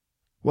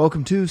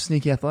Welcome to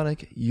Sneaky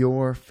Athletic,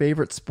 your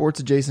favorite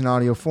sports-adjacent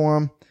audio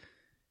forum.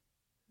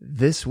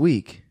 This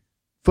week,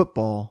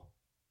 football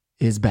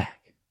is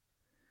back.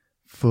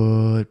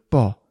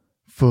 Football.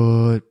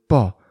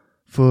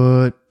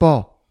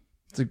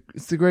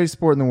 It's the greatest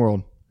sport in the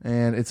world,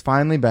 and it's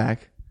finally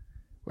back.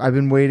 I've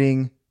been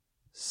waiting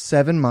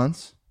 7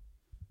 months.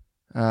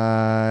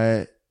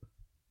 It's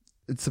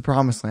the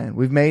promised land.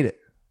 We've made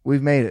it.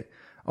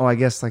 Oh, I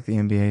guess like the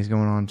NBA is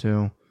going on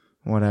too.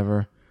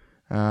 Whatever.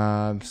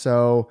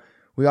 So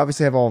we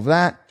obviously have all of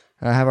that.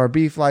 Have our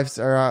beef lives,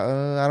 or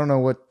I don't know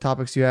what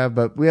topics you have,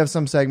 but we have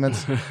some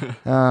segments.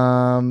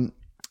 And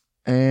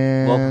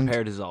well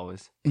prepared as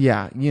always.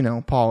 Yeah,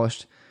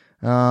 polished.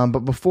 But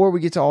before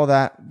we get to all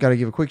that, got to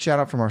give a quick shout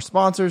out from our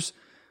sponsors.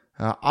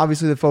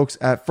 Obviously the folks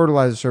at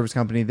Fertilizer Service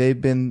Company, they've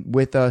been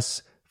with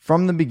us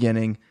from the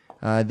beginning.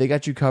 They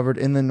got you covered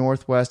in the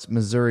Northwest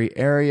Missouri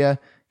area,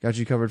 got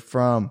you covered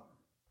from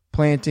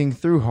planting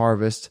through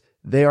harvest.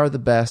 They are the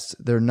best.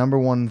 They're number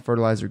one in the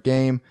fertilizer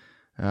game.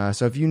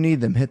 So if you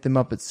need them, hit them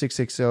up at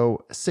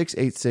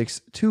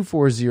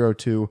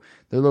 660-686-2402.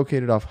 They're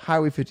located off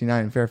Highway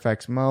 59 in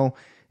Fairfax, Mo.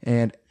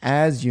 And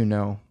as you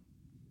know,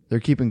 they're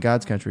keeping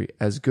God's country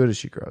as good as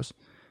she grows.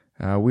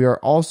 We are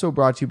also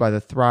brought to you by the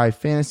Thrive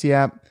Fantasy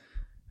app.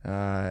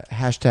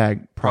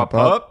 Hashtag prop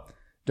up.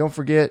 Don't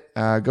forget,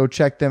 go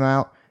check them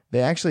out.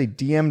 They actually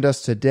DM'd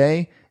us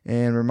today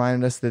and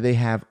reminded us that they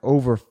have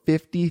over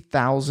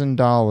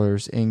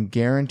 $50,000 in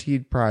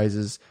guaranteed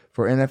prizes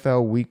for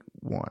NFL Week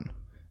 1.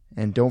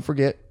 And don't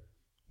forget,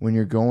 when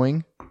you're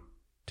going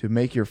to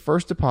make your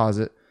first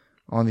deposit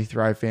on the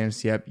Thrive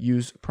Fantasy app,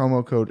 use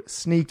promo code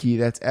SNEAKY,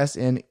 that's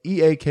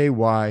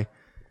SNEAKY,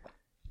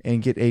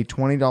 and get a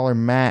 $20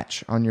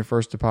 match on your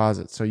first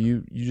deposit. So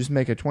you just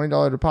make a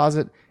 $20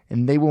 deposit,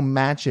 and they will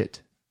match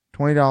it.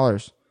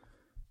 $20.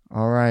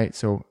 All right,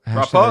 so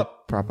prop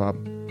up.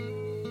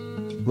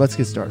 Let's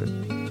get started.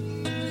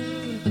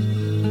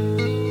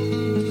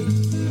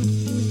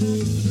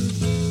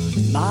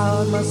 My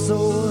heart, my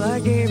soul, I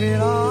gave it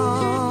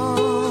all.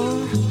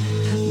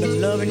 But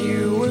loving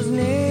you was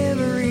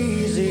never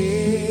easy.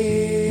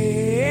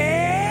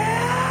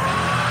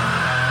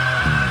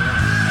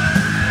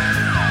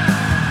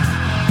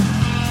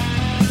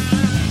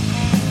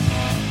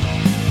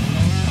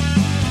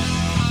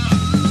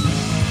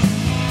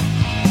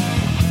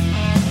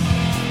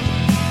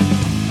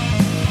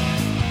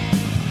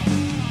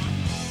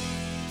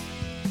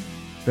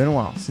 Been a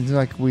while. Seems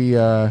like we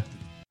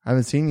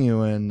haven't seen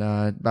you in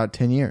about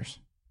 10 years.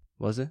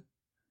 Was it?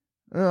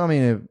 Well, I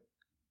mean,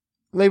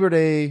 Labor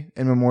Day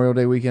and Memorial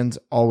Day weekends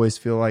always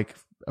feel like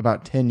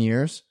about 10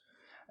 years.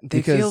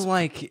 They feel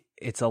like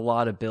it's a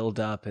lot of build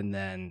up and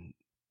then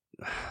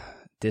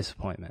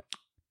disappointment.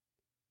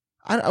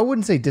 I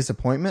wouldn't say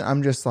disappointment.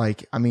 I'm just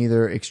like, I'm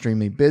either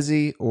extremely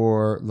busy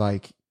or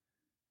like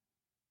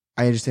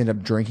I just end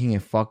up drinking a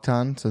fuck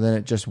ton. So then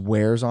it just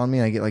wears on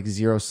me. I get like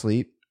zero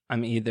sleep.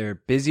 I'm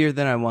either busier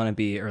than I want to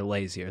be or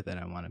lazier than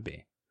I want to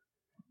be.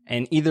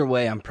 And either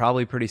way, I'm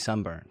probably pretty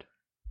sunburned.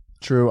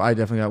 True. I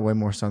definitely got way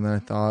more sun than I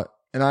thought.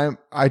 And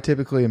I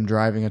typically am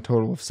driving a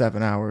total of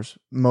 7 hours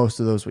most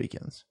of those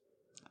weekends.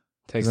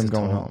 Takes I'm a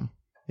going toll. home.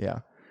 Yeah.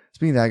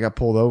 Speaking of that, I got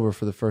pulled over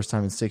for the first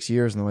time in 6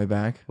 years on the way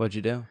back. What'd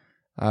you do?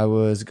 I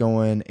was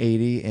going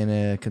 80 in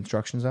a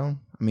construction zone.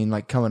 I mean,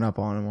 like coming up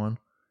on one.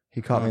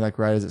 He caught me like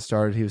right as it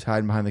started. He was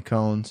hiding behind the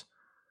cones.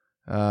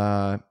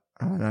 And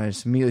I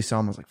just immediately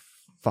saw him. I was like,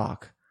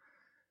 fuck.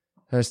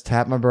 I just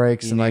tapped my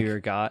brakes You and knew like, you were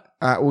got.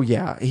 well,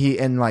 yeah.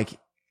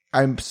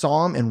 I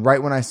saw him, and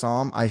right when I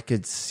saw him, I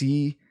could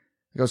see.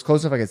 I was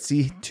close enough I could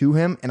see to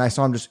him, and I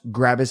saw him just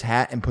grab his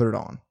hat and put it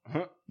on,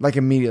 like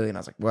immediately. And I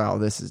was like, "Wow,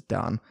 this is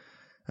done."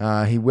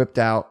 He whipped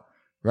out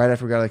right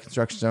after we got out of the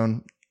construction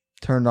zone,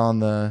 turned on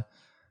the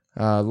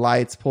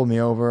lights, pulled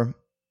me over,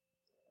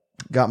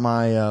 got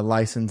my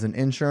license and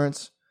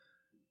insurance,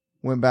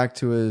 went back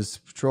to his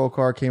patrol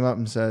car, came up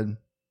and said,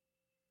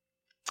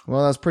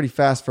 "Well, that was pretty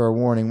fast for a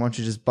warning. Why don't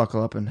you just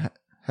buckle up and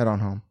head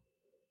on home?"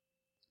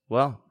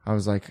 Well, I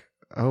was like,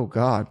 "Oh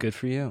God, good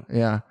for you."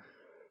 yeah."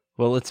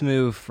 Well, let's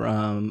move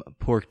from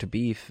pork to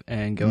beef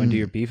and go into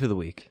your beef of the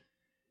week.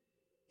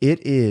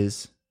 It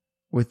is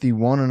with the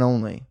one and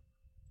only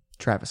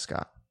Travis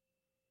Scott.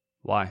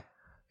 Why?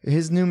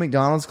 His new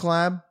McDonald's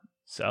collab.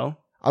 So?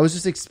 I was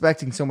just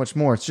expecting so much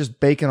more. It's just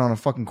bacon on a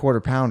fucking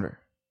quarter pounder.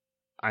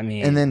 I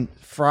mean... And then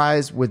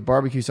fries with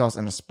barbecue sauce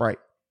and a Sprite.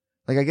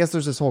 Like, I guess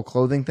there's this whole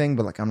clothing thing,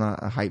 but like, I'm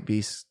not a hype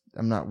beast.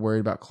 I'm not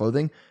worried about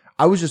clothing.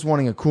 I was just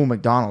wanting a cool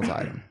McDonald's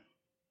item.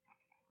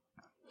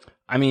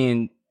 I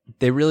mean...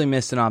 They really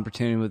missed an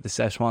opportunity with the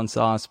Szechuan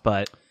sauce,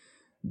 but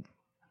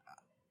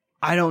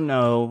I don't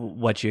know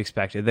what you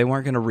expected. They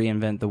weren't going to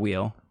reinvent the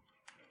wheel.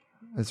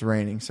 It's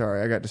raining.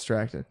 Sorry, I got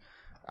distracted.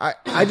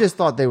 I just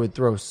thought they would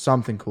throw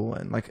something cool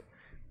in. Like,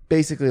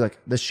 basically, like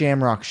the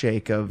Shamrock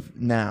Shake of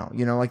now.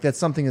 You know, like that's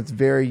something that's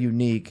very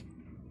unique.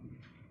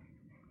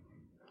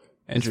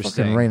 Interesting. It's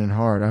fucking raining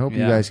hard. I hope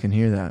you guys can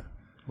hear that.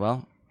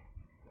 Well,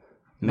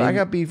 maybe. I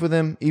got beef with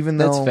him, even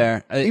though... That's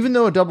fair. Even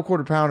though a double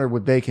quarter pounder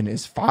with bacon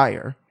is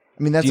fire.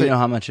 I mean, that's... Do you know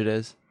how much it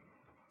is?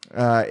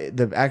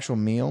 The actual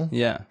meal.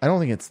 Yeah, I don't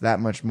think it's that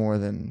much more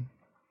than.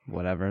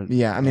 whatever.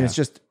 Yeah, I mean it's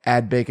just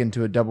add bacon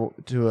to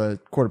a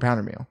quarter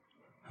pounder meal,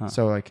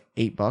 so like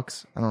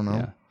 $8. I don't know.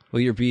 Yeah.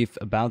 Well, your beef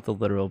about the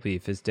literal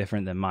beef is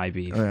different than my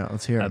beef. Oh, yeah,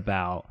 let's hear it.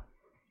 About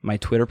my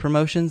Twitter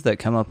promotions that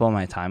come up on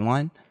my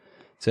timeline.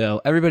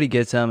 So everybody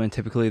gets them, and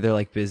typically they're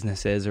like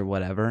businesses or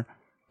whatever.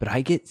 But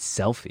I get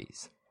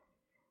selfies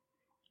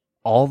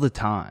all the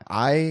time.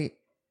 I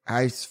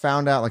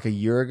found out like a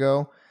year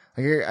ago.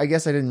 Like, I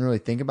guess I didn't really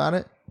think about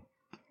it.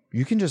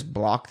 You can just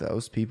block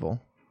those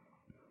people.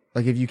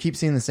 Like if you keep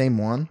seeing the same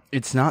one.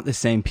 It's not the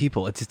same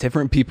people. It's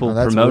different people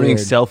that's promoting weird.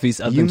 selfies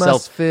of You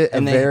themselves. must fit a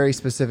and very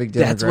specific demographic.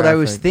 That's what I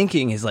was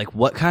thinking is like,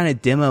 what kind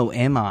of demo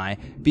am I?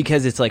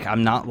 Because it's like,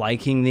 I'm not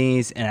liking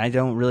these and I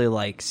don't really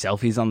like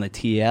selfies on the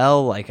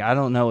TL. Like, I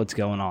don't know what's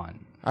going on.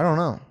 I don't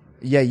know.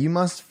 Yeah, you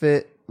must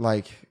fit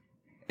like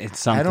It's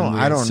something I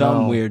weird, don't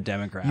some know. weird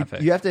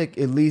demographic. you have to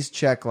at least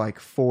check like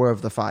 4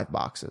 of the 5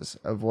 boxes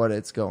of what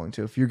it's going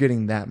to if you're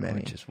getting that many.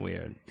 which is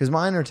weird. Because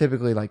mine are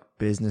typically like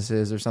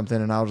businesses or something,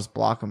 and I'll just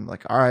block them.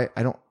 Like, all right,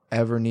 I don't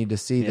ever need to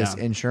see this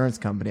Yeah. insurance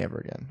company ever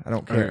again. I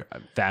don't care.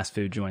 Or fast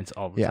food joints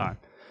all the Yeah. time.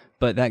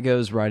 But that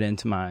goes right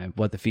into my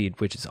What the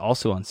Feed, which is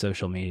also on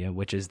social media,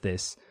 which is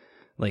this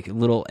like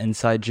little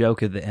inside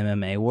joke of the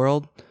MMA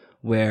world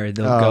where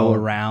they'll go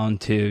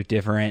around to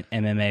different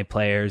MMA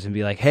players and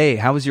be like, hey,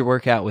 how was your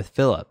workout with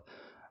Philip?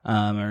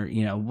 Or,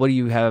 you know, what do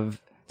you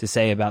have to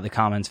say about the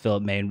comments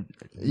Philip made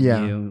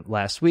you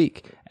last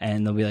week?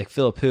 And they'll be like,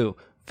 Philip who?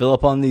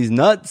 Philip on these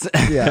nuts?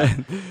 Yeah.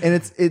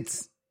 And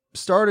it's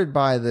started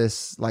by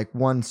this like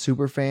one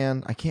super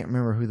fan. I can't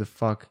remember who the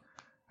fuck.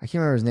 I can't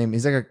remember his name.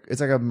 It's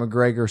like a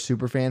McGregor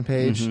super fan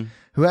page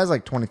who has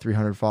like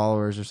 2,300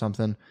 followers or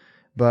something.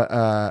 But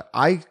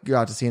I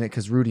got to seeing it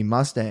because Rudy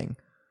Mustang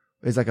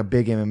is like a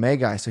big MMA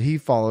guy. So he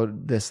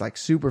followed this like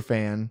super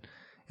fan,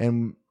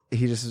 and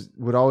he just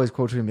would always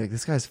quote to him and be like,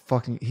 this guy's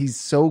fucking, he's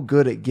so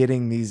good at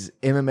getting these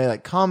MMA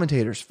like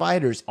commentators,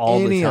 fighters, all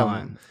any the of time.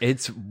 them.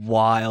 It's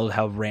wild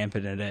how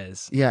rampant it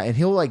is. Yeah, and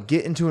he'll like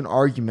get into an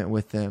argument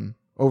with them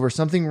over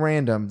something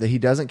random that he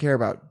doesn't care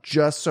about,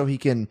 just so he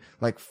can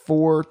like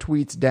 4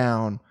 tweets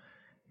down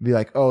be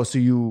like, oh, so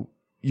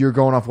you're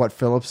going off what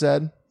Philip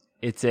said?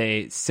 It's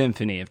a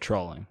symphony of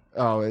trolling.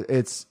 Oh,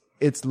 it's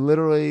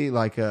literally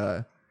like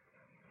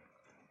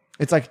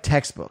it's like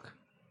textbook.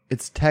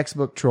 It's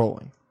textbook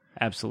trolling.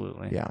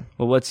 Absolutely. Yeah.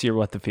 Well, what's your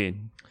What the Feed?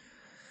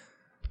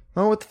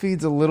 Oh, what the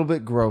feed's a little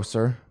bit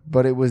grosser,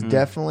 but it was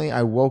definitely,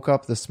 I woke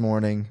up this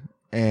morning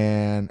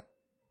and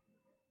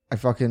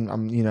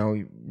I'm, you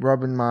know,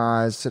 rubbing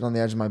my eyes, sitting on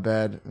the edge of my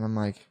bed, and I'm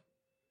like,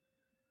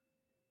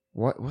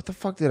 what the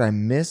fuck did I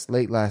miss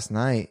late last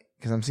night?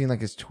 Because I'm seeing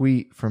like his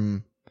tweet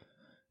from,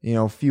 you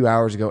know, a few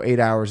hours ago, 8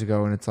 hours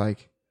ago, and it's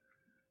like,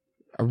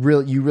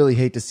 you really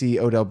hate to see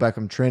Odell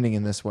Beckham trending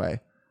in this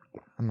way.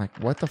 I'm like,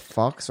 what the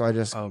fuck? So I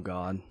just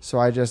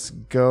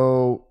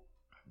go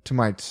to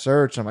my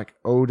search. I'm like,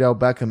 Odell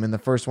Beckham, and the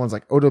first one's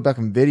like Odell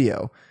Beckham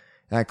video,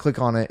 and I click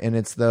on it, and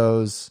it's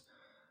those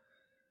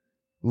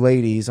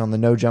ladies on the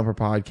No Jumper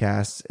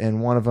podcast,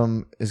 and one of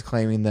them is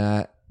claiming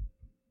that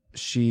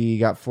she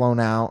got flown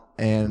out,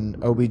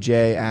 and OBJ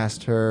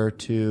asked her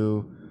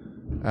to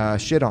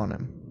shit on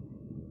him.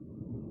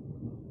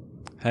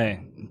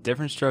 Hey,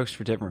 different strokes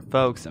for different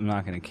folks. I'm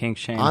not going to kink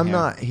shame. I'm here.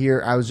 not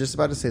here. I was just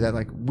about to say that.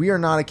 Like, we are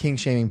not a king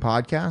shaming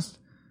podcast,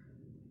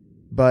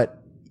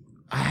 but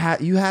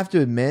you have to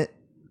admit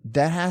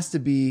that has to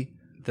be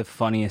the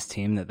funniest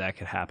team that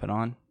could happen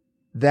on.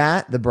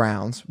 That the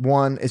Browns.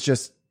 One, it's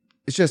just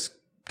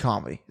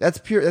comedy.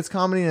 That's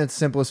comedy in its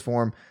simplest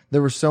form.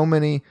 There were so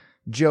many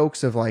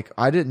jokes of like,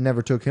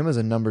 never took him as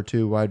a number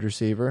 2 wide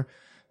receiver.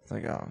 It's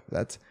like, oh,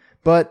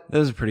 but That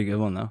was a pretty good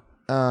one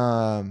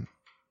though.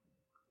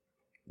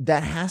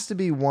 That has to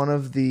be one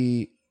of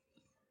the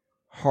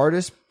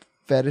hardest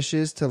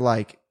fetishes to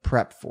like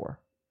prep for.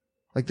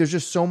 Like, there's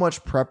just so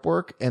much prep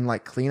work and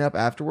like cleanup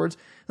afterwards.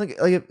 Like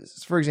if,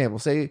 for example,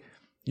 say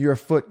you're a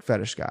foot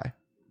fetish guy.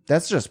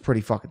 That's just pretty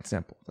fucking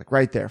simple. Like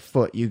right there,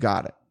 foot, you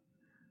got it.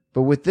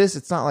 But with this,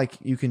 it's not like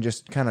you can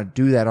just kind of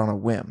do that on a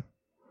whim.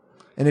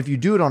 And if you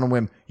do it on a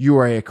whim, you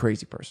are a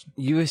crazy person.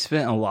 You have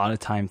spent a lot of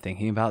time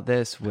thinking about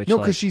this, which No,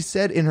 because she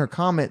said in her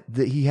comment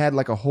that he had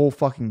like a whole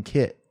fucking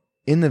kit.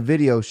 In the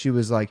video, she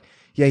was like,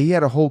 yeah, he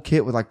had a whole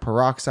kit with like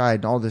peroxide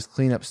and all this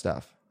cleanup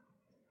stuff.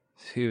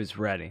 he was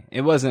ready.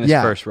 It wasn't his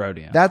first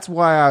rodeo. That's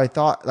why I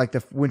thought like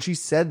when she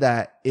said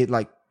that, it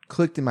like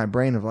clicked in my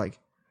brain of like,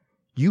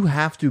 you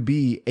have to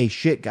be a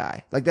shit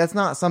guy. Like, that's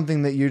not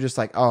something that you're just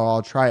like, oh,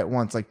 I'll try it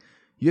once. Like,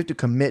 you have to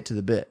commit to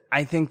the bit.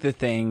 I think the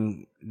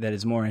thing that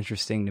is more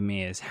interesting to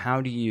me is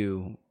how do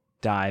you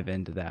dive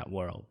into that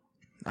world?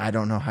 I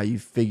don't know how you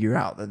figure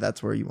out that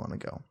that's where you want to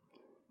go.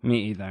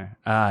 Me either.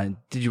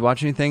 Did you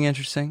watch anything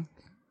interesting?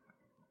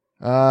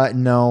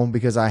 No,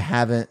 because I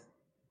haven't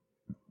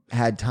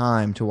had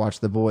time to watch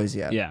The Boys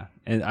yet. Yeah.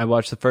 And I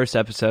watched the first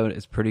episode.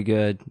 It's pretty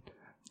good.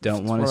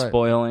 Don't want to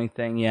spoil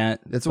anything yet.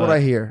 That's what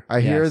I hear.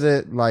 I hear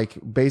that, like,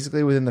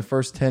 basically within the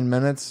first 10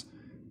 minutes,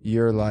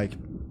 you're like,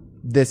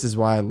 this is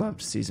why I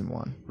loved season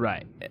 1.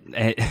 Right.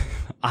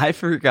 I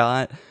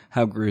forgot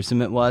how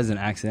gruesome it was and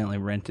accidentally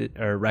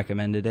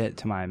recommended it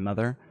to my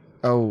mother.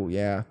 Oh,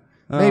 yeah.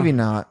 Maybe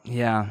not.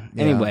 Yeah.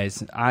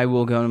 Anyways, I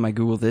will go to my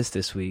Google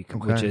this week,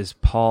 which is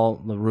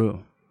Paul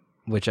LaRue,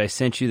 which I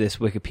sent you this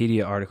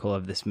Wikipedia article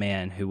of this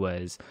man who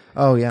was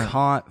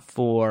caught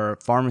for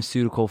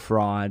pharmaceutical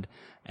fraud,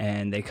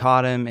 and they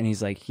caught him, and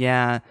he's like,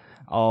 yeah,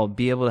 I'll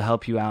be able to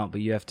help you out,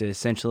 but you have to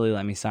essentially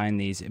let me sign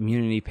these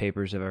immunity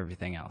papers of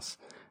everything else.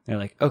 They're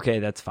like, okay,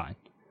 that's fine.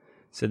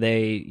 So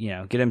they,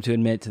 get him to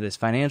admit to this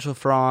financial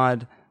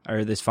fraud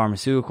or this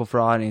pharmaceutical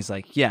fraud, and he's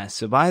like, yeah,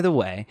 so by the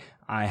way,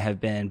 I have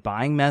been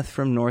buying meth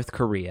from North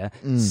Korea,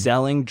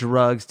 selling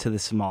drugs to the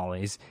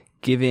Somalis,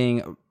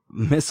 giving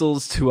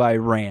missiles to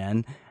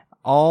Iran,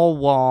 all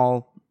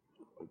while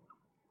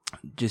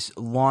just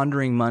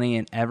laundering money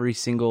in every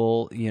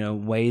single,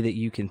 way that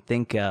you can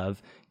think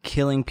of,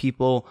 killing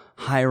people,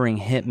 hiring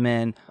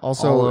hitmen.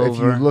 Also, if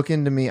you look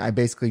into me, I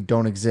basically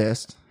don't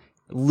exist.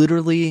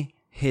 Literally,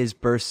 his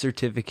birth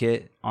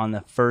certificate on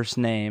the first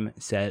name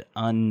said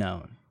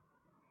unknown.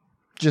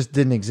 Just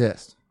didn't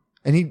exist.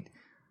 And he...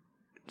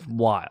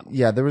 Wild.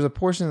 Yeah, there was a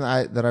portion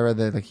that I read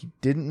that he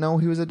didn't know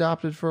he was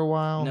adopted for a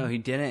while. No, he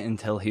didn't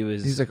until he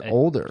was... He's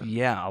older.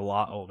 Yeah, a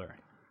lot older.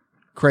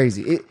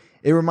 Crazy.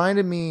 It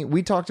reminded me...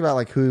 We talked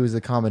about who he was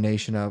the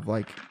combination of.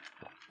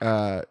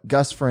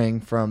 Gus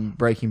Fring from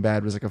Breaking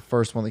Bad was a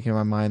first one that came to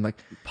my mind.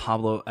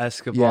 Pablo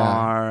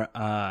Escobar.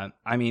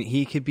 Yeah.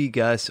 He could be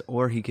Gus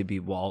or he could be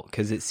Walt,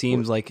 because it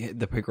seems like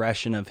the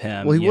progression of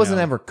him... Well, he wasn't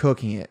ever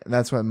cooking it.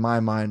 That's what in my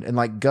mind.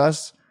 And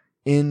Gus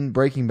in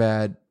Breaking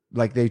Bad...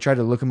 they tried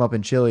to look him up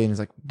in Chile, and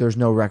it's there's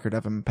no record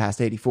of him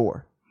past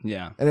 84.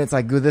 Yeah. And it's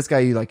with this guy,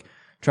 you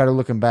try to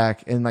look him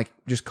back and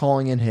just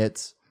calling in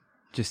hits.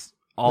 Just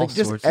all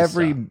sorts of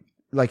every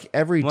stuff.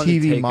 Every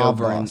TV mob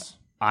boss.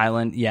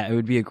 Island. Yeah, it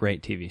would be a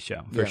great TV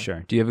show for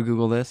sure. Do you ever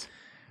Google this?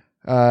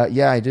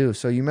 Yeah, I do.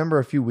 So you remember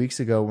a few weeks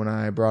ago when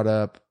I brought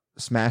up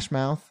Smash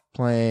Mouth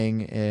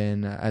playing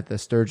at the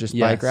Sturgis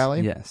bike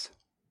rally? Yes.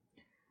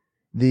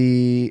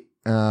 The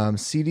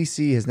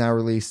CDC has now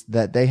released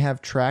that they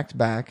have tracked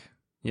back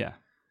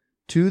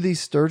to the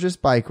Sturgis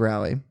bike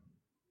rally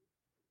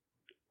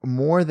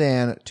more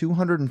than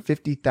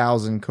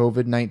 250,000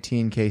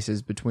 COVID-19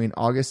 cases between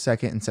August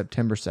 2nd and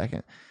September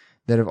 2nd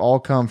that have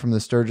all come from the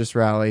Sturgis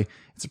rally.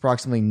 It's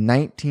approximately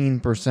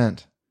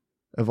 19%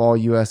 of all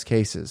U.S.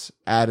 cases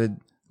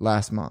added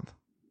last month.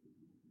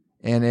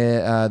 And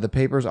the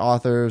paper's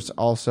authors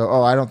also...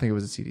 Oh, I don't think it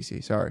was the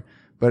CDC, sorry.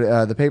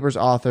 But the paper's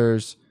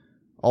authors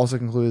also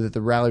concluded that the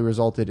rally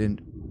resulted in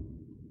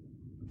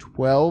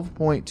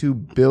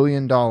 $12.2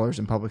 billion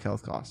in public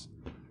health costs.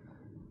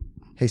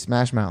 Hey,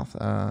 Smash Mouth,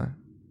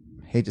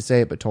 hate to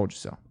say it, but told you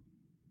so.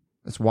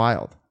 It's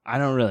wild. I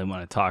don't really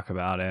want to talk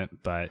about it,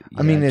 but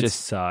it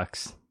just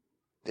sucks.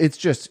 It's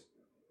just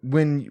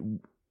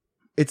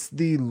it's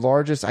the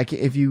largest.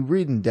 If you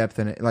read in depth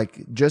in it,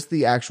 just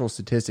the actual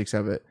statistics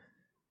of it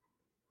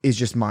is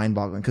just mind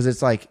boggling, because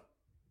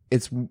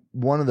it's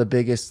one of the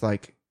biggest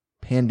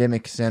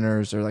pandemic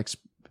centers or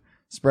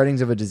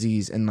spreadings of a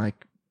disease in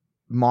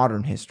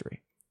modern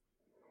history.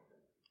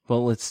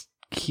 Well, let's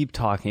keep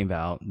talking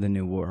about the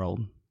new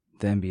world,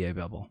 the NBA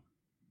bubble.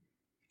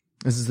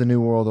 This is the new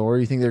world order.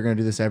 You think they're going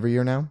to do this every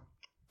year now?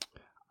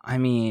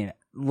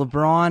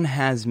 LeBron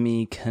has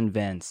me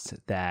convinced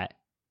that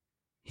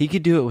he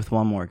could do it with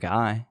one more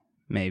guy,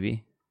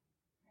 maybe.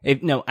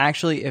 If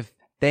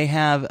they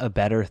have a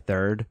better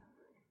third,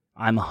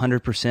 I'm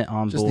 100%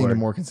 on board. Just need a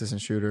more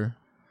consistent shooter.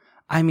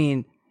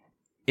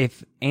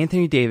 If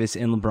Anthony Davis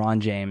and LeBron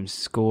James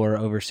score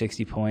over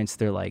 60 points,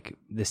 they're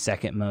the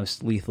second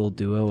most lethal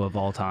duo of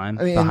all time,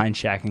 behind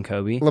Shaq and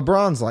Kobe.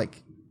 LeBron's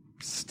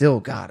still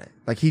got it.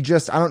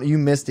 You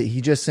missed it.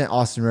 He just sent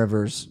Austin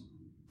Rivers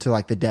to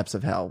the depths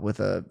of hell with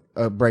a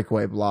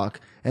breakaway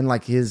block, and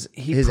his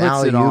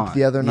alley-oop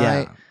the other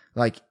night.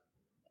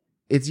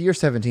 It's year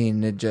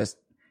 17, and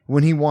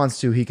when he wants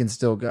to, he can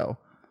still go.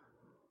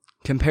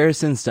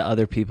 Comparisons to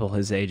other people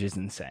his age is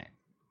insane.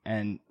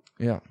 And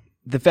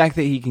the fact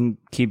that he can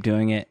keep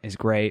doing it is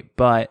great,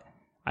 but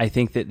I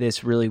think that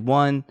this really,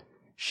 one,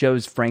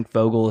 shows Frank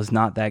Vogel is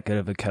not that good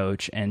of a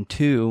coach, and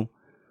two,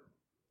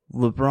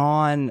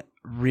 LeBron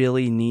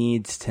really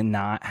needs to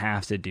not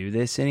have to do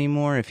this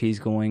anymore if he's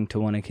going to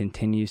want to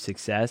continue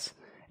success.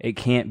 It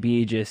can't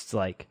be just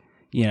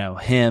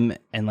him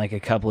and a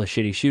couple of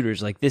shitty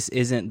shooters. This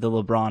isn't the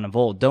LeBron of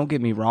old. Don't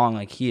get me wrong,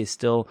 he is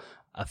still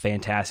a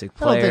fantastic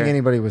player. I don't think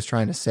anybody was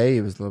trying to say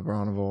he was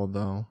LeBron of old,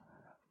 though.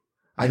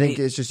 I think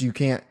it's just you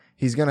can't.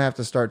 He's going to have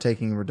to start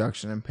taking a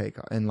reduction in pay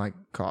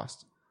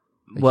cost.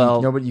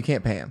 You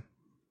can't pay him.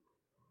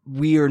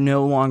 We are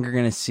no longer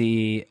going to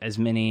see as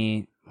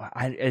many.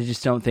 I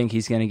just don't think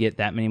he's going to get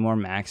that many more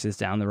maxes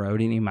down the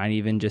road, and he might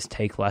even just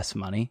take less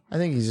money. I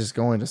think he's just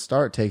going to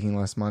start taking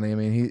less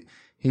money.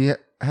 He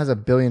has a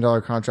 $1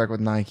 billion contract with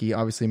Nike.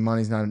 Obviously,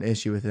 money's not an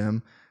issue with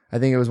him. I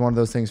think it was one of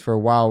those things for a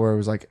while where it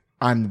was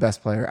I'm the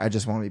best player. I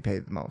just want to be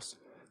paid the most.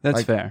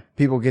 That's fair.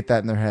 People get that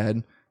in their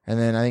head. And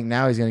then I think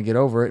now he's going to get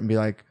over it and be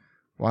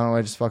why don't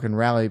I just fucking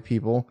rally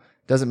people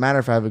Doesn't matter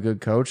if I have a good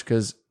coach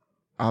because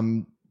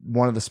I'm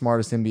one of the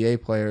smartest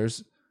NBA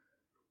players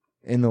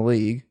in the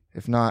league,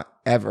 if not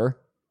ever.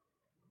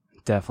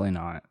 Definitely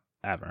not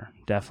ever.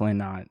 Definitely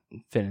not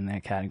fit in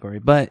that category.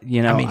 But,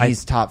 you know, I mean,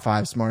 he's top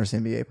 5 smartest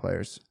NBA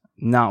players.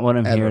 Not what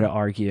I'm ever. here to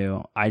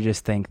argue. I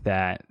just think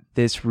that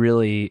this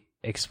really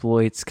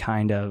exploits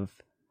kind of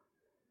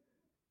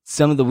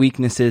some of the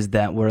weaknesses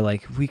that were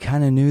like, we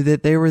kind of knew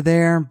that they were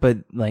there, but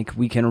like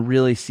we can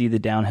really see the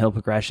downhill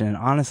progression. And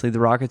honestly, the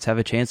Rockets have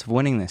a chance of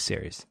winning this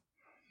series.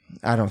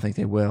 I don't think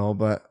they will,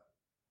 but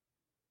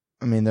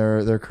I mean,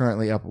 they're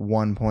currently up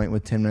 1 point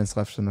with 10 minutes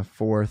left in the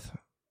fourth.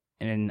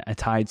 In a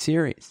tied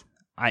series.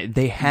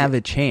 They have a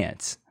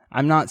chance.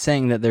 I'm not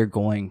saying that they're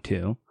going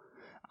to.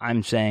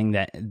 I'm saying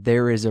that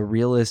there is a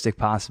realistic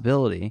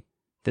possibility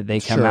that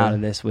they come out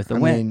of this with a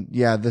win. I mean,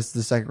 yeah, this is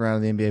the second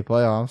round of the NBA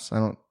playoffs.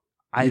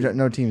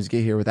 No teams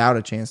get here without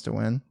a chance to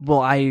win.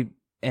 Well, I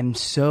am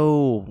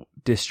so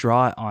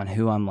distraught on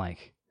who I'm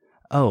like,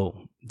 oh,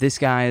 this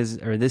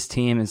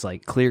team is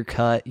like clear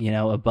cut, you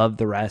know, above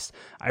the rest.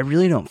 I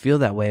really don't feel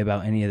that way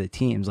about any of the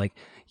teams. Like,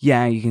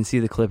 yeah, you can see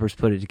the Clippers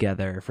put it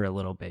together for a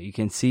little bit. You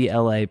can see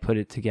LA put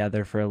it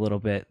together for a little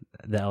bit,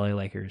 the LA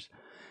Lakers.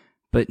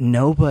 But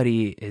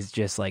nobody is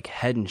just like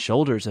head and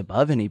shoulders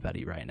above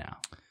anybody right now.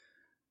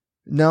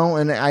 No,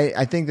 and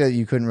I think that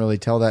you couldn't really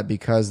tell that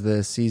because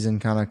the season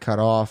kind of cut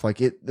off. Like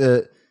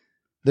the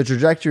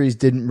trajectories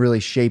didn't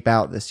really shape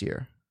out this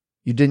year.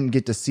 You didn't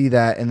get to see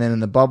that, and then in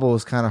the bubble, it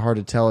was kind of hard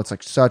to tell. It's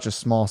like such a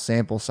small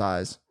sample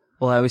size.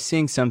 Well, I was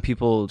seeing some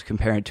people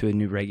compare it to a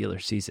new regular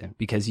season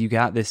because you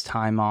got this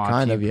time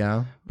off.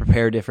 Yeah.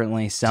 Prepare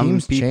differently. Some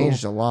teams people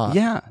changed a lot.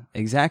 Yeah,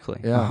 exactly.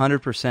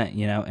 100%,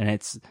 you know, and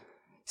it's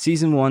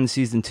season 1,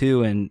 season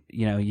 2, and,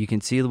 you know, you can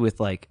see with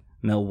like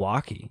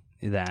Milwaukee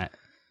that.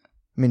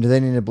 I mean, do they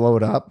need to blow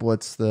it up?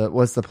 What's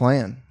the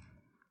plan?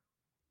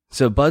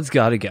 So Bud's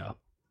got to go.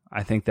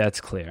 I think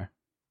that's clear.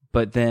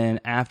 But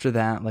then after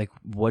that, like,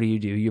 what do?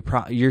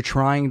 You're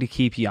trying to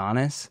keep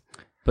Giannis,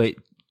 but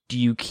do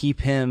you keep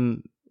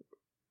him?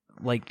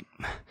 Like,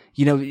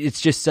 you know,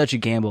 it's just such a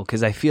gamble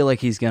because I feel like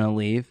he's going to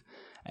leave.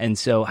 And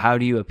so how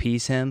do you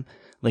appease him?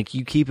 Like,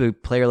 you keep a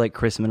player like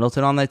Chris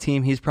Middleton on that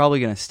team, he's probably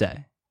going to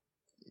stay.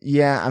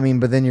 Yeah, I mean,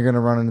 but then you're going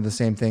to run into the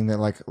same thing that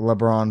like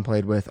LeBron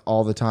played with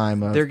all the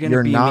time.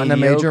 You're not in a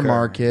major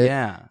market.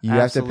 Yeah, you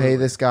have to pay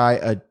this guy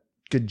a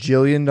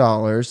gajillion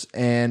dollars,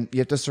 and you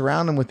have to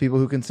surround him with people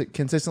who can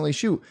consistently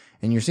shoot.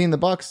 And you're seeing the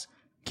Bucks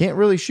can't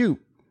really shoot.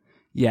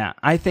 Yeah,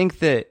 I think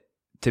that,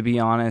 to be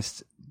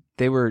honest,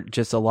 they were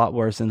just a lot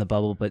worse in the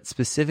bubble, but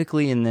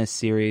specifically in this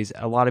series,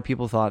 a lot of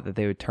people thought that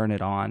they would turn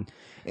it on.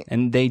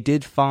 And they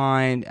did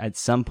fine at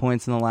some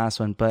points in the last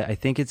one, but I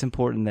think it's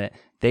important that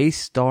they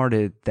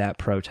started that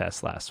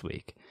protest last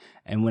week.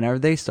 And whenever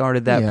they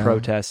started that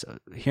protest,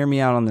 hear me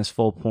out on this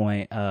full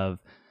point of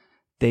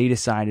they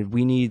decided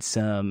we need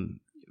some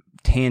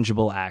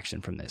tangible action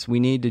from this. We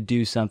need to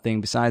do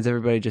something besides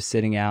everybody just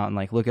sitting out and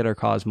like look at our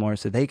cause more.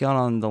 So they got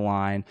on the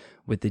line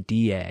with the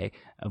DA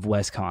of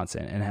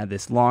Wisconsin and had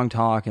this long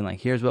talk and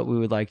like, here's what we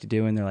would like to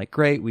do. And they're like,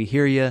 great, we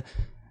hear you.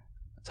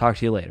 Talk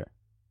to you later.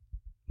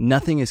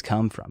 Nothing has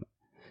come from it.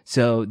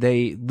 So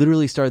they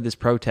literally started this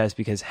protest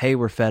because, hey,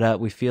 we're fed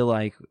up. We feel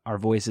like our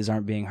voices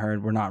aren't being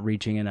heard. We're not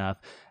reaching enough.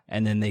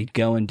 And then they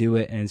go and do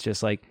it. And it's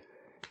just like,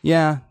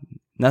 yeah,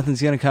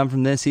 nothing's going to come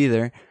from this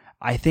either.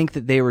 I think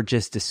that they were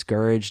just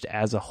discouraged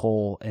as a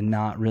whole and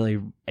not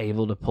really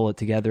able to pull it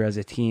together as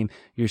a team.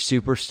 Your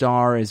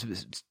superstar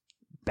is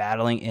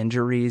battling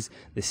injuries.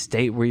 The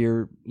state where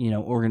your,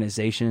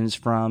 organization is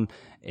from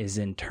is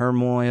in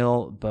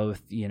turmoil,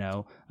 both,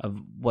 of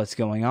what's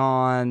going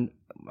on.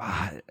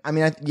 I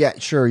mean,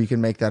 sure, you can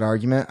make that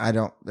argument.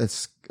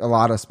 It's a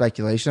lot of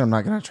speculation. I'm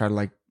not going to try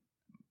to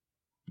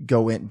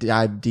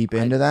dive deep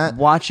into that.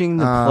 Watching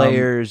the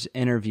players'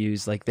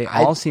 interviews, they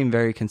all seem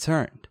very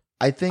concerned.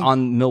 I think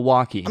on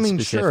Milwaukee. I mean,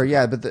 sure,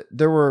 yeah, but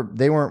they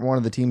weren't one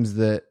of the teams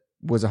that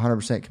was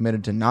 100%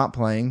 committed to not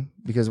playing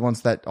because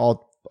once that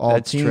all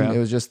team, true. It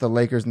was just the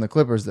Lakers and the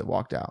Clippers that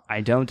walked out.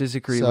 I don't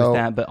disagree with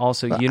that, but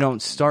also you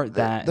don't start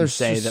that. There's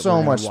and say that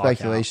so much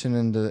speculation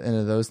into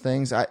those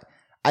things.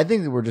 I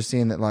think that we're just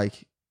seeing that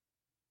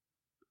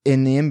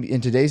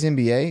in today's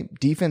NBA,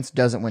 defense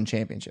doesn't win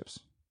championships.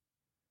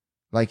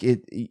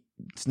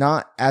 It's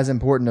not as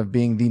important of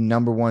being the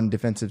number one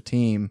defensive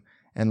team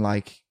and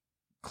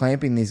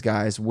clamping these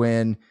guys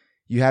when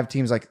you have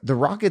teams like the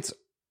Rockets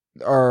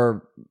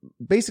are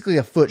basically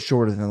a foot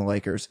shorter than the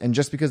Lakers, and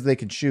just because they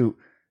could shoot,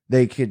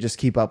 they could just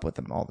keep up with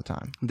them all the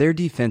time. Their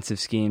defensive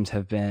schemes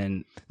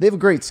they have a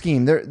great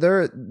scheme.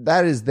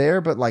 That is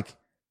there, but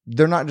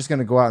they're not just going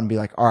to go out and be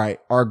like, all right,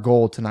 our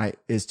goal tonight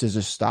is to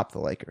just stop the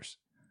Lakers.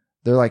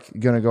 They're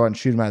going to go out and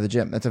shoot them out of the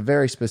gym. That's a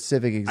very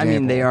specific example. I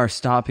mean, they are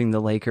stopping the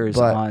Lakers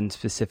on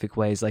specific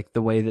ways, like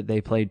the way that they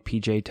played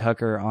PJ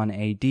Tucker on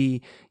AD,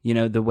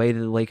 the way that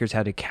the Lakers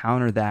had to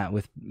counter that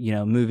with,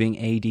 moving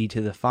AD to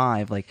the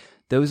 5.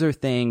 those are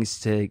things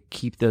to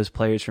keep those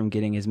players from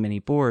getting as many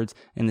boards.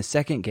 In the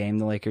second game,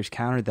 the Lakers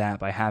countered that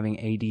by having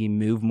AD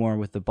move more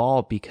with the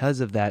ball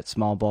because of that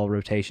small ball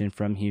rotation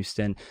from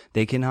Houston.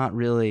 They cannot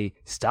really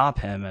stop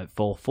him at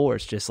full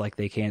force, just like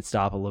they can't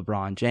stop a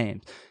LeBron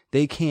James.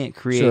 They can't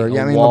create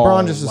wall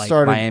LeBron just like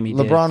started. Miami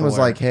did LeBron was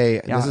for like, "Hey,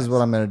 Giannis. this is what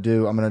I'm going to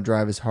do. I'm going to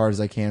drive as hard as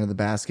I can to the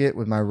basket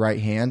with my right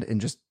hand and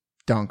just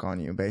dunk on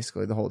you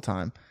basically the whole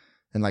time."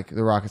 And like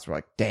the Rockets were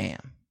like,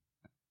 "Damn."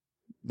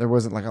 There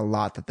wasn't like a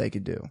lot that they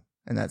could do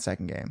in that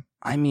second game.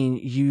 I mean,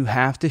 you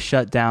have to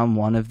shut down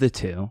one of the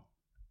two,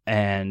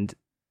 and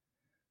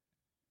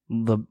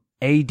the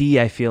AD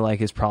I feel like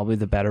is probably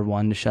the better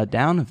one to shut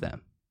down of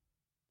them.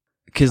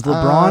 Because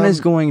LeBron is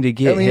going to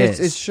get hits.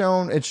 It's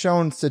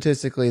shown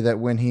statistically that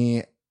when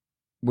he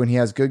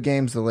has good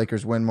games, the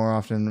Lakers win more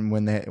often than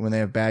when they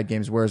have bad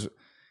games, whereas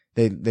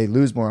they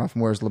lose more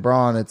often. Whereas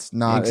LeBron, it's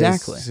not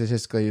exactly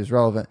statistically as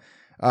relevant.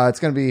 It's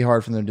going to be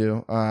hard for them to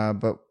do,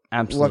 but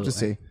absolutely. we'll have to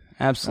see.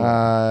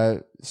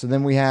 Absolutely. So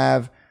then we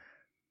have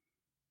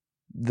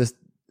the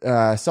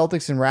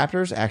Celtics and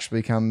Raptors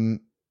actually become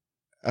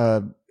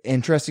an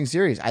interesting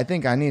series. I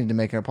think I needed to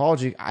make an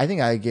apology. I think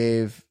I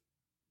gave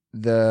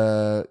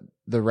the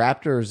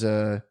Raptors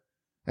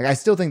I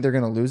still think they're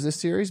going to lose this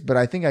series, but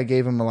I think I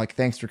gave them a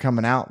thanks for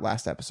coming out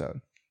last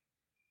episode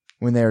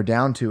when they were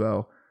down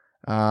 2-0.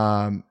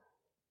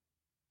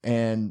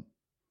 And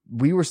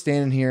we were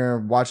standing here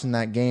watching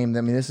that game.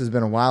 I mean, this has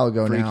been a while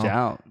ago now. Freaked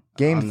out.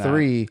 Game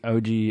 3.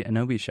 OG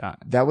Anunoby shot.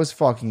 That was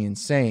fucking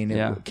insane.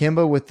 Yeah.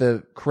 Kimba with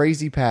the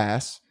crazy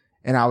pass.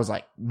 And I was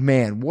like,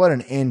 man, what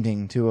an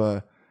ending to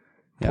a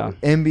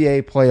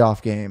NBA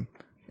playoff game.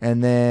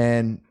 And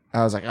then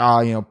I was like,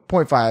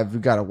 0.5,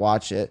 we've got to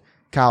watch it.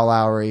 Kyle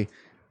Lowry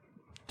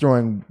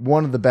throwing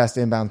one of the best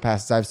inbound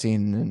passes I've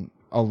seen in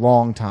a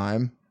long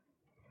time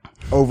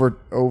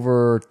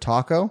over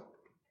Taco.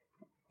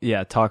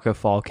 Yeah, Taco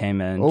Fall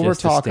came in over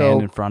just Taco to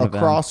stand in front of him.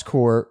 Across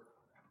court.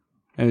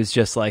 It was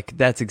just like,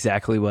 that's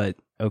exactly what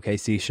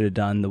OKC should have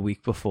done the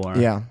week before.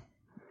 Yeah.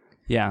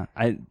 Yeah.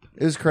 It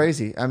was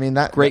crazy. I mean,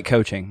 great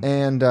coaching.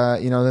 And,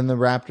 then the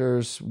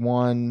Raptors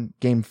won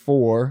game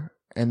 4,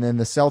 and then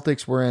the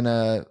Celtics were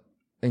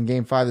in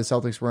game 5, the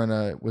Celtics were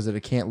in was it a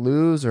can't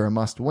lose or a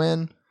must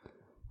win?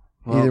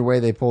 Well, either way,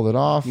 they pulled it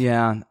off.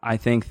 Yeah. I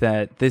think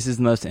that this is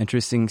the most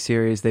interesting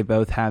series. They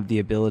both have the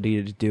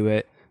ability to do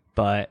it,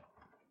 but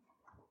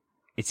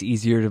it's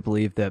easier to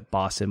believe that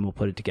Boston will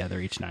put it together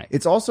each night.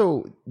 It's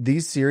also,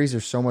 these series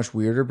are so much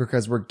weirder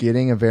because we're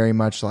getting a very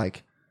much 1-1,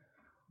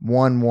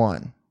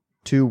 2-1,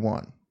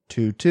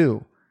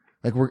 2-2.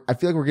 I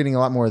feel like we're getting a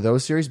lot more of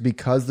those series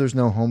because there's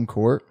no home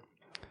court.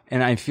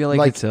 And I feel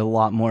like it's a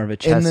lot more of a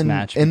chess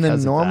match. In the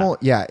normal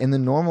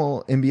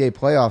NBA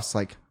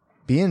playoffs,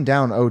 being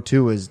down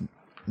 0-2 is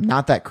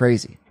not that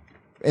crazy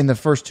in the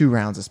first 2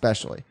 rounds,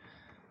 especially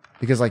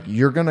because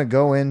you're gonna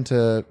go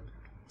into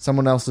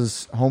someone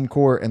else's home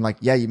court and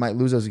you might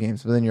lose those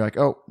games, but then you're like,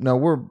 oh no,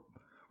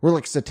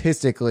 we're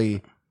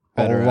statistically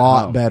a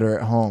lot better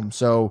at home,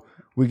 so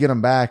we get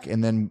them back,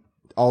 and then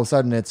all of a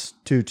sudden it's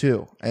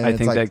 2-2. And I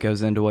think that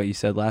goes into what you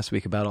said last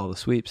week about all the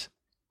sweeps.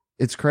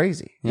 It's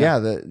crazy.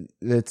 Yeah.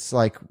 It's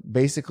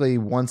basically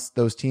once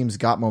those teams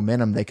got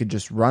momentum, they could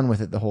just run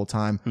with it the whole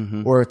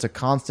time, or it's a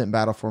constant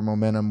battle for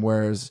momentum.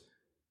 Whereas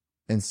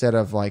instead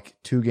of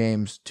 2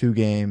 games,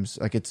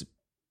 it's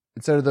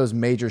instead of those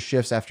major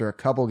shifts after a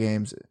couple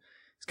games,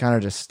 it's kind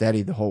of just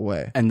steady the whole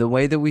way. And the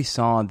way that we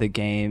saw the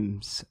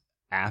games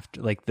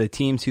after, the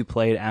teams who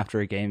played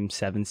after a Game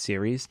 7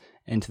 series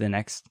into the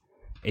next,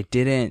 it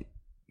didn't,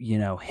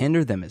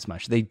 hinder them as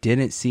much. They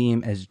didn't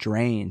seem as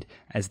drained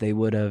as they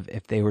would have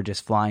if they were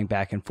just flying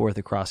back and forth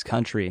across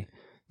country.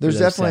 There's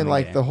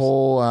definitely the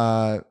whole,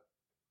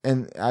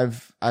 and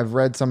I've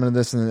read some of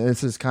this, and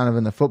this is kind of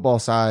in the football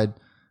side,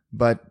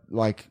 but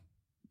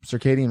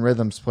circadian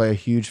rhythms play a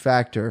huge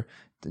factor,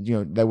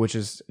 which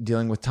is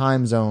dealing with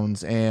time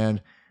zones, and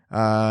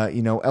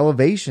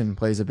elevation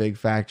plays a big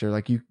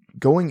factor. You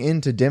going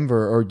into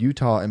Denver or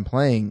Utah and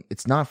playing,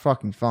 it's not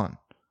fucking fun.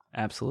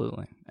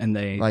 Absolutely. And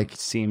they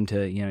seem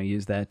to,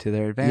 use that to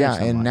their advantage.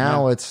 Yeah, and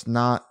now it's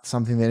not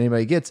something that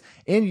anybody gets.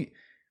 And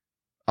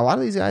a lot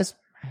of these guys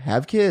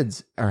have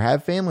kids or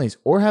have families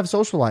or have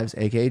social lives,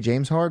 aka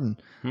James Harden.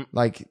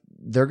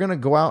 They're going to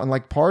go out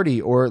and party,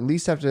 or at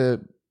least have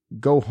to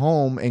go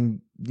home,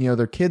 and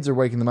their kids are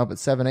waking them up at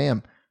 7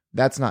 a.m.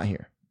 That's not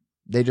here.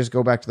 They just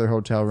go back to their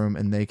hotel room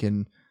and they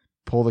can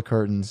pull the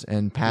curtains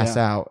and pass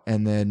out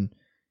and then,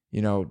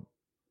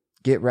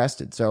 get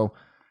rested. So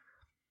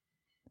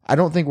I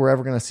don't think we're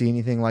ever going to see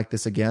anything like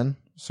this again.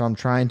 So I'm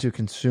trying to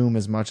consume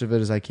as much of it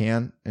as I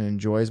can and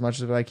enjoy as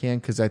much of it I can,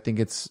 because I think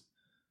it's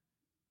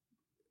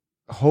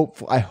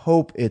hopeful. I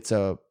hope it's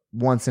a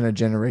once in a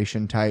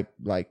generation type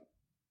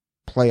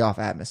playoff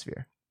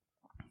atmosphere.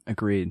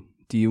 Agreed.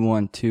 Do you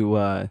want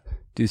to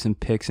do some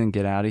picks and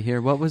get out of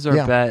here? What was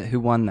our bet? Who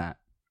won that?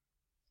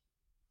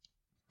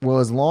 Well,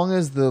 as long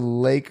as the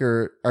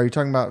Lakers, are you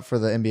talking about for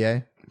the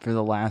NBA? For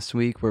the last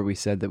week where we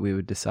said that we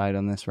would decide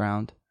on this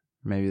round?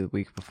 Maybe the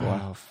week before.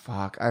 Oh,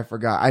 fuck. I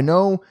forgot. I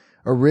know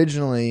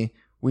originally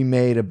we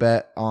made a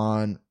bet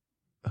on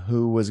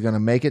who was going to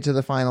make it to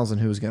the finals and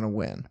who was going to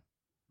win.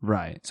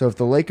 Right. So if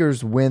the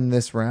Lakers win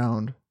this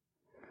round,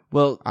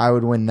 Well, I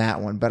would win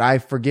that one. But I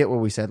forget what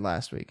we said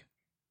last week.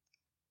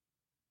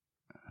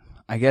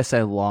 I guess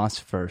I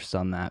lost first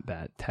on that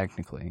bet,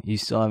 technically. You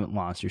still haven't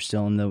lost. You're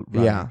still in the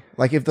running. Yeah.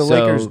 Like if the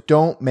Lakers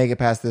don't make it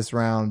past this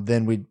round,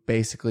 then we'd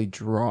basically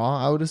draw,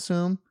 I would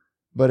assume.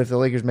 But if the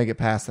Lakers make it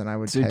past, then I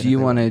would. So do you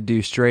want to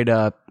do straight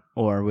up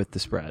or with the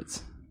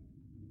spreads?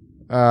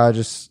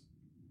 Let's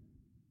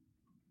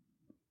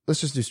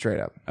just do straight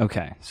up.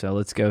 Okay. So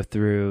let's go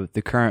through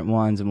the current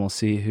ones and we'll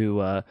see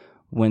who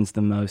wins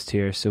the most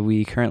here. So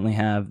we currently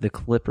have the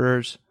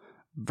Clippers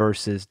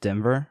versus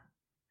Denver.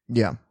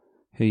 Yeah.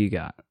 Who you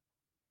got?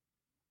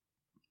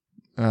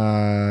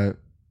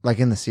 Like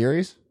in the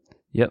series?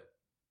 Yep.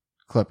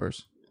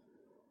 Clippers.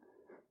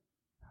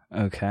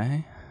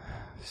 Okay.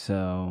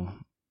 So.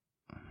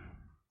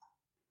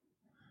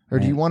 Or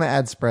do you want to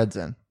add spreads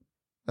in?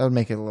 That would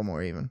make it a little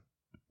more even.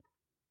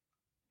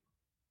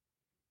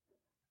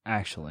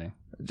 Actually,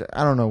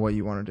 I don't know what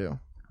you want to do.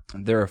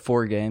 there are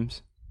 4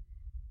 games.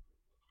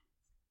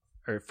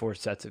 Or 4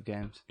 sets of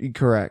games.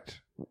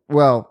 Correct.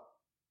 Well,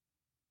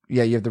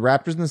 yeah, you have the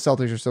Raptors and the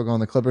Celtics are still going,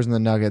 the Clippers and the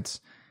Nuggets,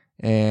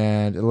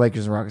 and the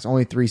Lakers and Rockets.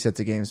 Only 3 sets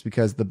of games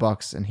because the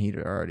Bucks and Heat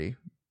are already,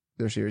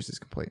 their series is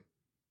complete.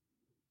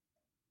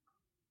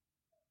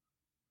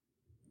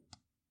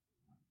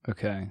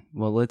 Okay.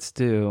 Well, let's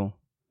do.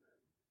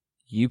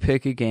 You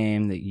pick a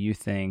game that you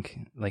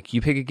think, like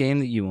you pick a game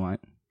that you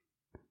want.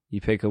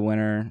 You pick a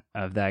winner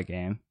of that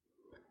game.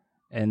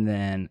 And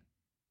then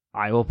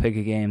I will pick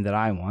a game that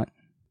I want.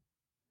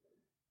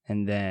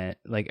 And then,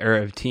 or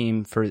a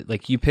team for,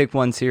 you pick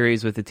one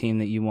series with the team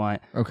that you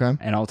want. Okay.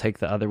 And I'll take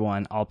the other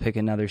one. I'll pick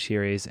another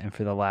series. And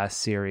for the last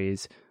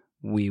series,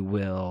 we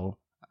will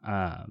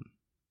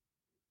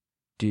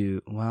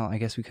do, well, I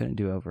guess we couldn't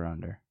do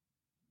over-under.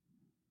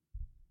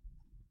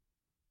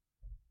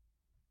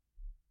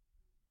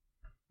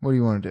 What do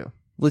you want to do?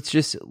 Let's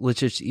just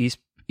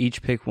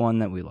each pick one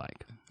that we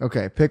like.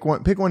 Okay, pick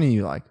one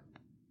you like.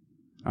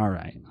 All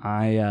right.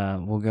 I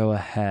will go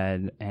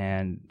ahead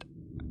and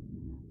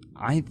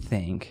I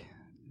think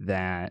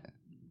the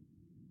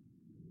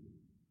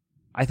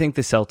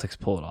Celtics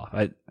pull it off.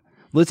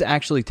 Let's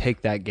actually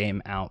take that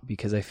game out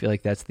because I feel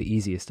like that's the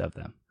easiest of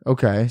them.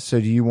 Okay,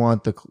 so do you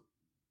want the Clippers,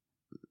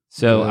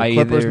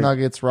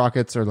 Nuggets,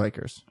 Rockets, or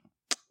Lakers?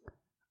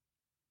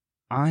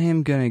 I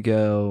am going to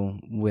go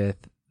with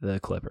the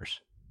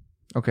Clippers.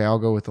 Okay, I'll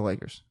go with the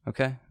Lakers.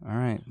 Okay. All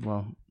right.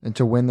 Well, and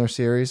to win their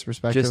series,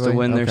 respectively? Just to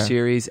win their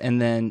series, and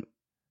then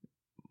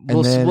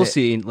we'll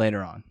see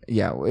later on.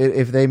 Yeah,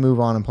 if they move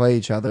on and play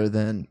each other,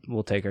 then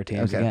we'll take our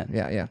teams again.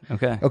 Yeah.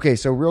 Okay,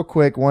 so real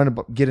quick, wanted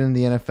to get into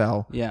the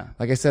NFL. Yeah.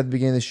 Like I said at the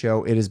beginning of the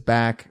show, it is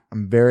back.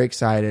 I'm very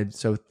excited.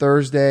 So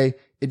Thursday,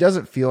 it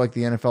doesn't feel like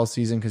the NFL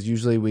season because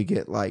usually we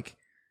get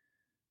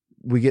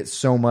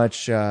so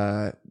much,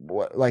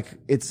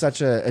 it's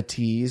such a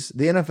tease.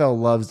 The NFL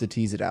loves to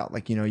tease it out.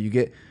 You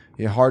get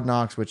Hard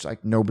Knocks, which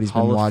nobody's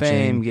been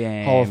watching.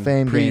 Hall of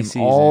Fame game,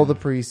 all the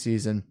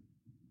preseason.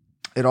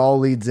 It all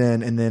leads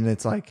in, and then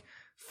it's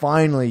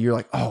finally, you're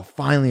like, oh,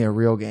 finally a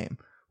real game.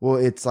 Well,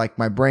 it's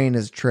my brain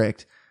is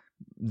tricked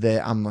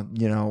that I'm,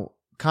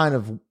 kind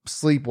of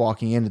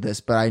sleepwalking into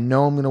this, but I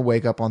know I'm going to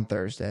wake up on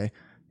Thursday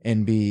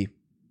and be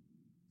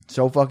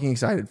so fucking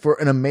excited for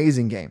an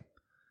amazing game.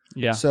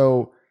 Yeah.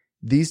 So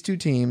these two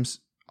teams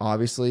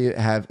obviously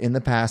have in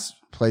the past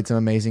played some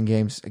amazing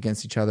games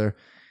against each other.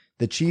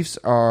 The Chiefs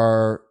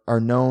are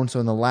known. So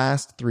in the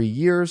last 3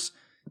 years,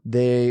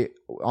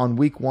 on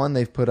week 1,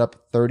 they've put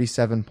up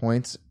 37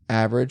 points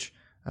average.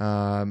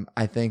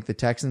 I think the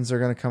Texans are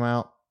going to come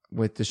out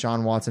with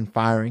Deshaun Watson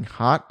firing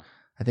hot.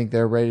 I think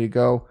they're ready to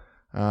go.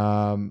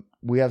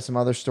 We have some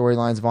other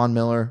storylines. Von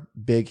Miller,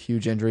 big,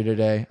 huge injury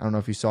today. I don't know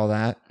if you saw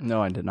that.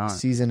 No, I did not.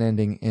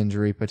 Season-ending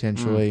injury,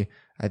 potentially.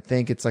 I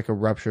think it's a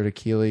ruptured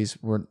Achilles.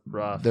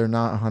 Rough. They're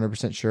not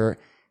 100% sure.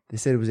 They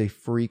said it was a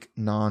freak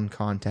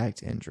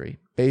non-contact injury.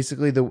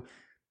 Basically,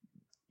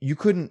 you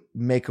couldn't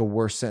make a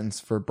worse sentence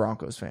for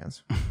Broncos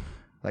fans.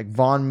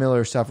 Von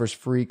Miller suffers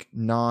freak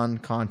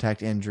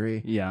non-contact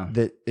injury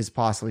that is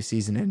possibly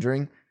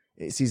season-ending.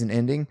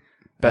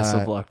 Best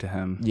of luck to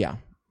him. Yeah.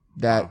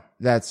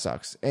 That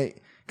sucks.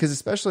 Because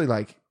especially,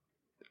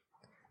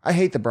 I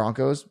hate the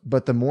Broncos,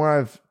 but the more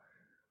I've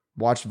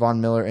watched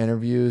Von Miller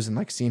interviews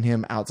and seen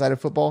him outside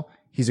of football,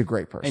 he's a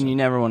great person. And you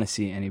never want to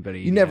see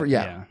anybody.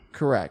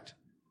 Correct.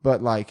 But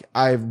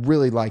I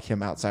really like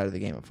him outside of the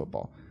game of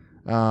football.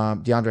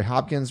 DeAndre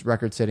Hopkins,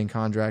 record-setting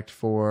contract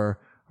for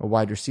a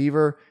wide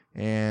receiver,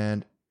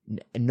 and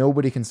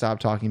nobody can stop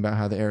talking about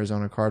how the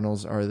Arizona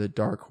Cardinals are the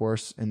dark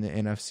horse in the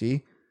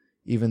NFC,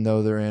 even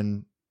though they're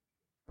in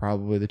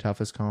probably the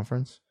toughest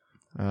conference.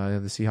 They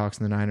have the Seahawks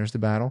and the Niners to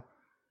battle.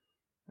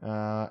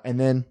 And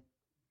then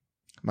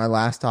my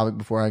last topic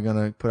before I'm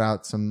going to put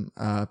out some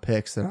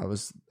picks that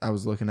I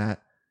was looking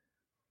at.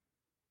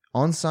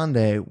 On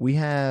Sunday, we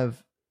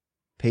have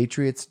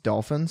Patriots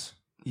Dolphins.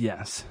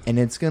 Yes. And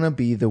it's going to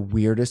be the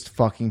weirdest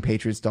fucking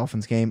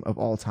Patriots-Dolphins game of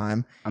all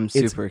time. I'm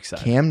super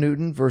excited. Cam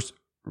Newton versus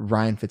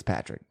Ryan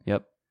Fitzpatrick.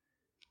 Yep.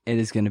 It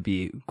is going to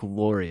be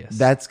glorious.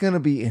 That's going to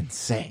be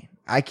insane.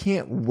 I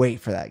can't wait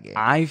for that game.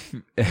 I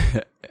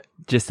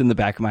just in the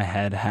back of my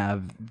head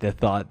have the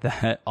thought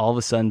that all of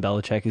a sudden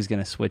Belichick is going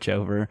to switch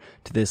over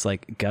to this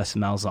like Gus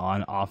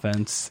Malzahn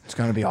offense. It's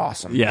going to be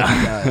awesome.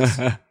 Yeah. If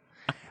he does.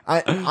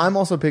 I'm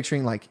also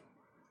picturing like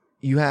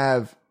you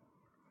have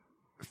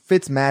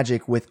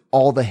Fitzmagic with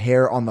all the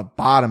hair on the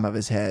bottom of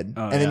his head,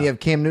 and then you have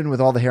Cam Newton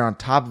with all the hair on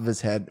top of his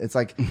head. It's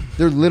like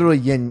they're literally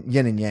yin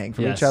and yang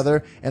from each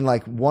other, and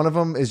like one of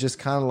them is just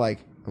kind of like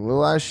a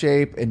little out of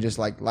shape and just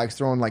like likes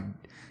throwing like,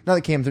 not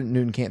that Cam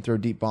Newton can't throw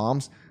deep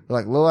bombs, but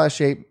like little out of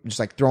shape, just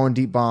like throwing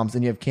deep bombs.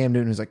 Then you have Cam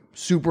Newton who's like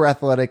super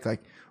athletic,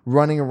 like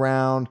running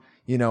around,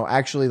 you know,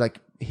 actually like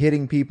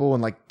hitting people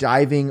and like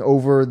diving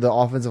over the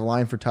offensive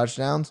line for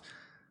touchdowns.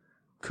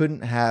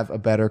 Couldn't have a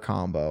better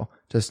combo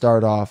to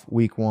start off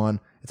week 1.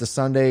 It's a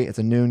Sunday. It's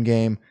a noon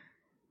game.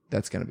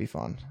 That's going to be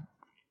fun.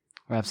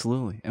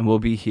 Absolutely. And we'll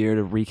be here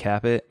to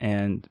recap it,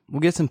 and we'll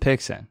get some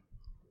picks in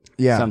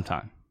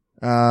sometime.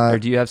 Or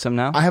do you have some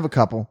now? I have a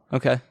couple.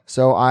 Okay.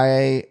 So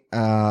I,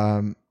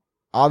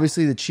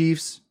 obviously the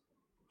Chiefs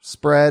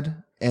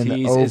spread and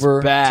Tease the over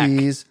is back.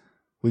 tease.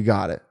 We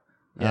got it.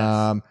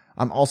 Yes.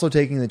 I'm also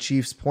taking the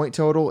Chiefs point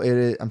total.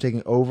 I'm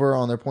taking over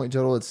on their point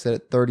total. It's set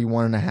at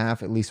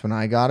 31.5, at least when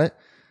I got it.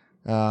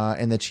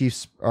 And the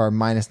Chiefs are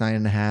minus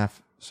 9.5.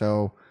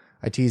 So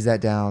I teased that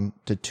down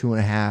to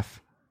 2.5,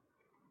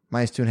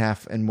 minus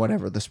 2.5, and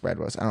whatever the spread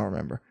was. I don't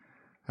remember.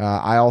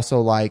 I also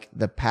like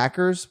the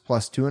Packers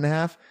plus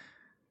 2.5.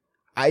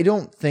 I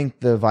don't think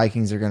the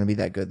Vikings are going to be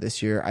that good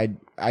this year.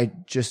 I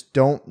just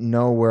don't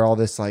know where all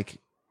this, like,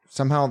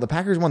 somehow the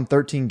Packers won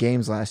 13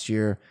 games last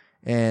year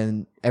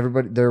and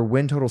their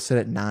win total sit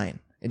at 9.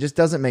 It just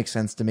doesn't make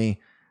sense to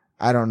me.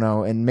 I don't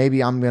know. And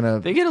maybe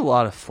they get a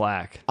lot of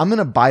flack. I'm going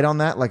to bite on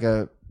that like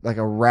a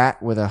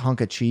rat with a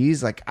hunk of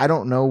cheese. Like, I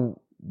don't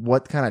know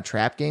what kind of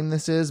trap game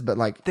this is, but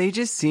like they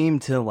just seem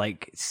to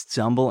like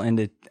stumble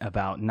into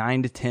about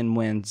 9 to 10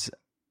 wins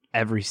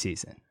every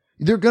season.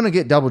 They're going to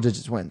get double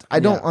digits wins. I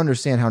don't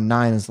understand how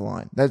 9 is the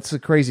line. That's the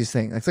craziest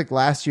thing. It's like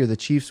last year the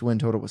Chiefs win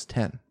total was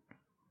 10.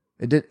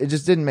 It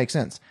just didn't make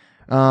sense.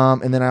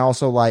 And then I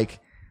also like,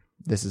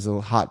 this is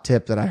a hot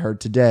tip that I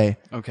heard today.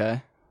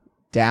 Okay.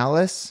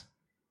 Dallas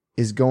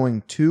is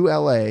going to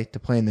LA to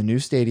play in the new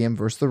stadium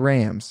versus the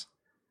Rams.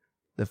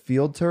 The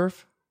field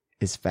turf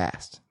is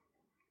fast.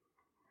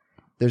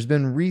 There's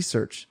been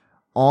research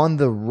on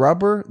the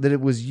rubber that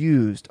it was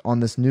used on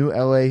this new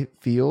LA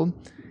field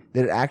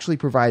that it actually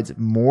provides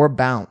more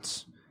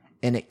bounce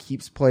and it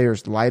keeps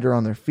players lighter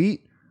on their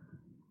feet.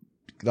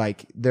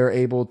 Like they're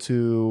able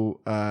to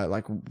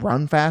like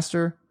run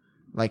faster.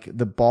 Like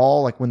the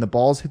ball, like when the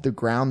balls hit the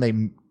ground, they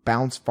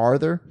bounce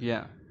farther.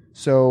 Yeah.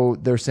 So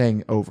they're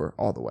saying over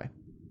all the way.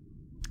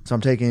 So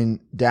I'm taking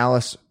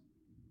Dallas.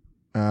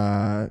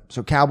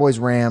 So Cowboys,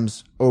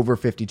 Rams over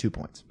 52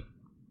 points.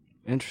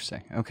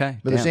 Interesting. Okay.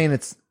 But they're saying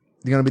it's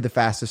going to be the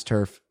fastest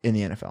turf in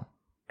the NFL.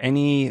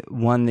 Any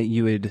one that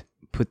you would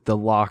put the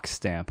lock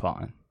stamp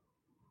on?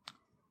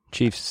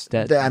 Chiefs.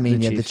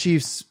 The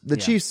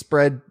Chiefs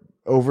spread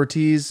over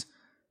tease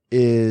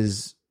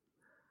is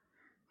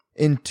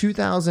in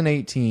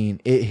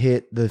 2018. It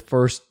hit the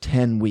first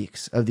 10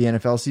 weeks of the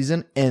NFL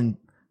season, and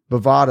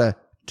Bovada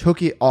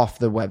took it off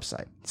the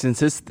website. Since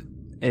this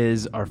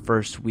is our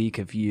first week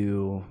of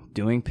you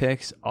doing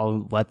picks,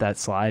 I'll let that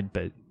slide,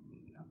 but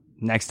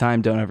next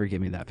time, don't ever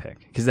give me that pick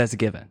because that's a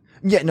given.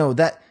 Yeah, no,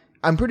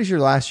 I'm pretty sure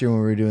last year when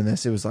we were doing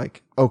this, it was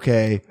like,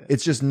 okay,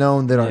 it's just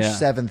known that our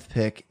 7th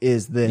pick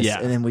is this,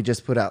 and then we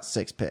just put out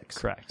 6 picks.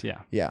 Correct,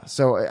 yeah. Yeah,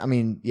 so, I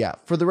mean, yeah,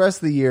 for the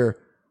rest of the year,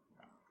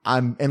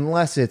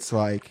 unless it's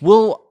like...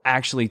 We'll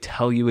actually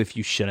tell you if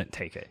you shouldn't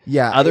take it.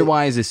 Yeah.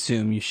 Otherwise,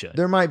 assume you should.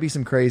 There might be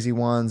some crazy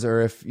ones,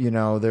 or if,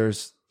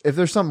 if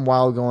there's something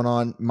wild going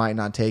on, might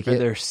not take it.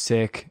 They're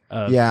sick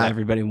of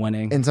everybody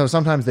winning. And so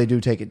sometimes they do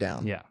take it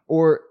down. Yeah.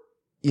 Or,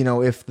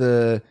 if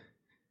the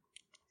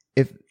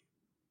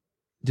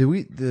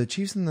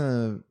Chiefs and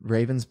the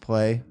Ravens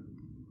play,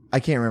 I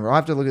can't remember. I'll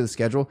have to look at the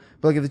schedule.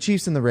 But like if the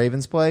Chiefs and the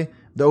Ravens play,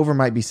 the over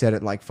might be set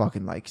at like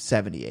fucking like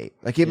 78.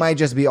 Like it might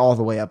just be all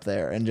the way up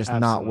there and just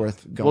not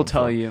worth going. We'll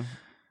tell you,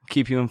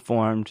 keep you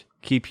informed,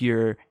 keep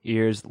your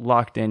ears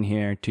locked in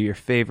here to your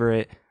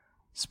favorite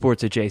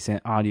sports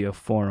adjacent audio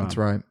forum. That's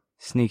right.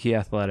 Sneaky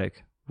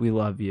Athletic. We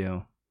love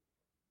you.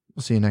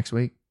 We'll see you next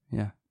week.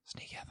 Yeah.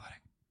 Sneaky Athletic.